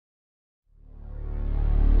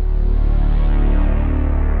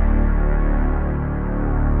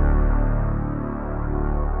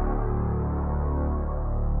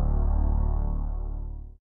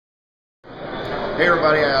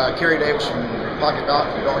Kerry Davis from Pocket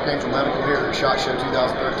Doc from Dark Angel Medical here at SHOT Show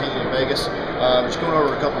 2013 in Vegas. Just going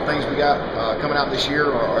over a couple things we got coming out this year,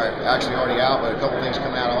 or actually already out, but a couple things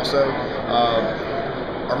coming out also.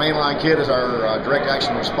 Our mainline kit is our direct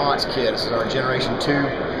action response kit. This is our Generation 2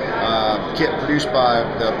 kit produced by,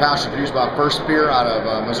 the pouch is produced by First Spear out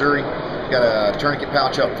of Missouri. Got a tourniquet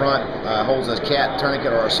pouch up front, holds a cat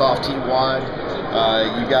tourniquet or a soft T wad.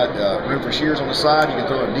 You've got room for shears on the side. You can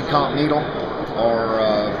throw a decomp needle or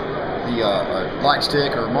a light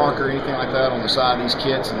stick or marker, anything like that on the side of these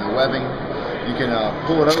kits, and the webbing. You can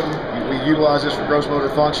pull it open. We utilize this for gross motor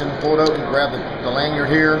function. Pull it open, grab the lanyard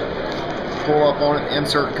here, pull up on it, the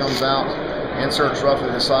insert comes out. Insert's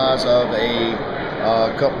roughly the size of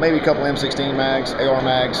maybe a couple M16 mags, AR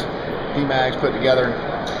mags, P mags put together.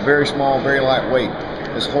 Very small, very lightweight.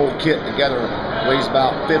 This whole kit together weighs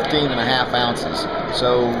about 15.5 ounces.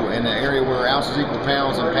 So in an area where ounces equal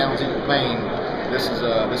pounds and pounds equal pain, this is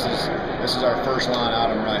our first line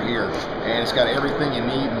item right here. And it's got everything you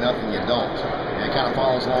need and nothing you don't. And it kind of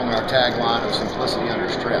follows along our tagline of simplicity under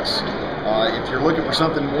stress. If you're looking for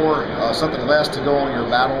something more, something less to go on your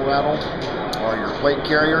battle rattle or your plate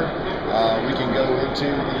carrier, we can go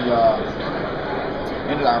into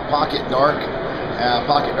our Pocket Dark.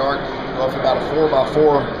 Pocket Dark, roughly about a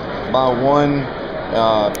 4x4x1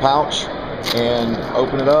 pouch, and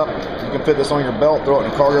open it up. You can fit this on your belt, throw it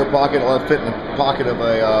in a cargo pocket. It'll fit in the pocket of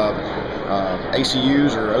a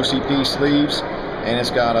ACUs or OCP sleeves, and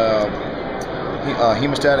it's got a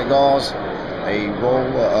hemostatic gauze, a roll,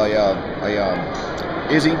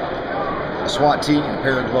 Izzy, a SWAT tee, and a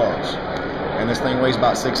pair of gloves. And this thing weighs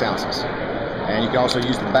about 6 ounces. And you can also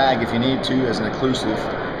use the bag if you need to as an inclusive,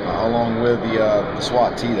 along with the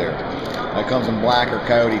SWAT tee there. It comes in black or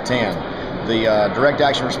coyote tan. The direct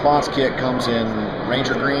action response kit comes in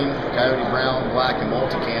Ranger green, coyote brown, black, and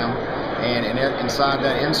multicam. And inside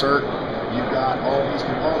that insert, you've got all these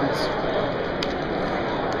components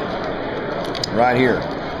right here.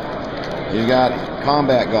 You've got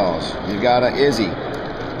combat gauze. You've got an Izzy,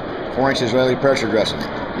 4-inch Israeli pressure dressing.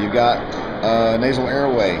 You've got nasal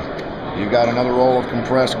airway. You've got another roll of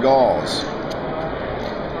compressed gauze.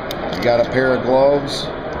 You've got a pair of gloves,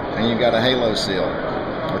 and you've got a halo seal,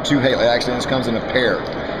 or 2 halo. Actually, this comes in a pair.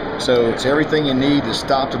 So it's everything you need to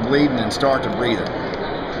stop the bleeding and start the breathing.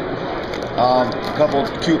 A couple of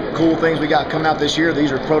cool things we got coming out this year.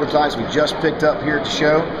 These are prototypes we just picked up here at the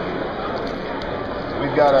show.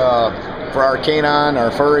 We've got for our canine, our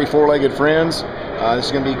furry 4-legged friends. This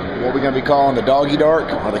is going to be what we're going to be calling the Doggy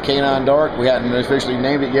Dark or the Canine Dark. We hadn't officially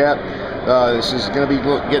named it yet. This is going to be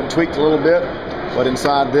getting tweaked a little bit, but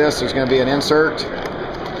inside this there's going to be an insert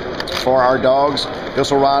for our dogs.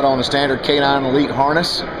 This will ride on the standard Canine Elite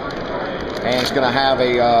harness, and it's going to have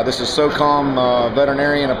this is SOCOM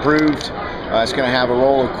veterinarian approved. It's going to have a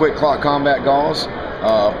roll of quick clot combat gauze,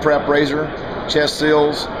 a prep razor, chest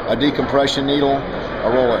seals, a decompression needle, a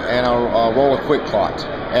roll of quick clot,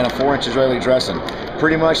 and a 4-inch Israeli dressing.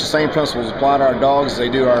 Pretty much the same principles apply to our dogs as they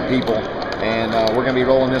do to our people, and we're going to be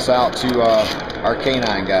rolling this out to our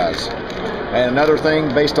canine guys. And another thing,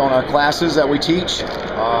 based on our classes that we teach,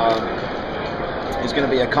 is going to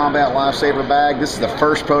be a combat lifesaver bag. This is the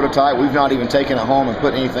first prototype. We've not even taken it home and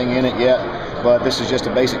put anything in it yet, but this is just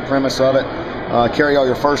a basic premise of it. Carry all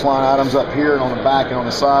your first line items up here and on the back and on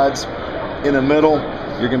the sides. In the middle,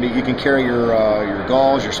 you can carry your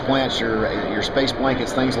gauze, your splints, your space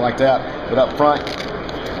blankets, things like that. But up front,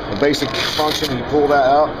 the basic function, you pull that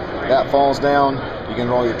up, that falls down. You can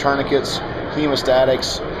roll your tourniquets,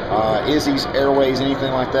 hemostatics, Izzy's, airways,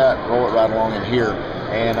 anything like that. Roll it right along in here.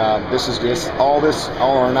 And this is just all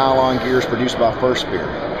our nylon gear is produced by First Spear.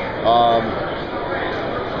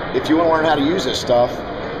 If you want to learn how to use this stuff,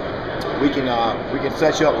 we can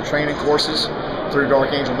set you up with training courses through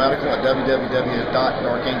Dark Angel Medical at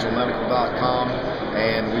www.darkangelmedical.com,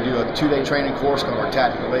 and we do a 2-day training course called our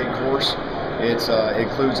Tactical Aid course. It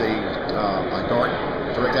includes a DART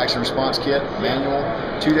direct action response kit, manual,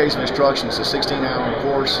 2 days of instruction. It's a 16-hour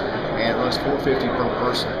course, and it runs $450 per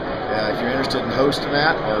person. If you're interested in hosting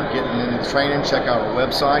that or getting into the training, check out our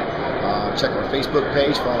website, check our Facebook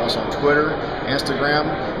page, follow us on Twitter, Instagram,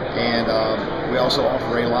 and we also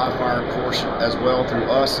offer a live fire course as well through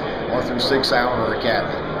us or through 6 Hour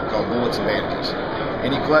Academy called Bullets and Bandages.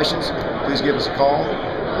 Any questions, please give us a call,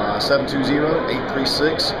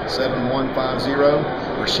 720-836-7150,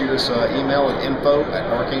 or shoot us an email at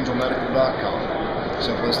info@darkangelmedical.com.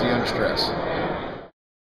 Simplicity under stress.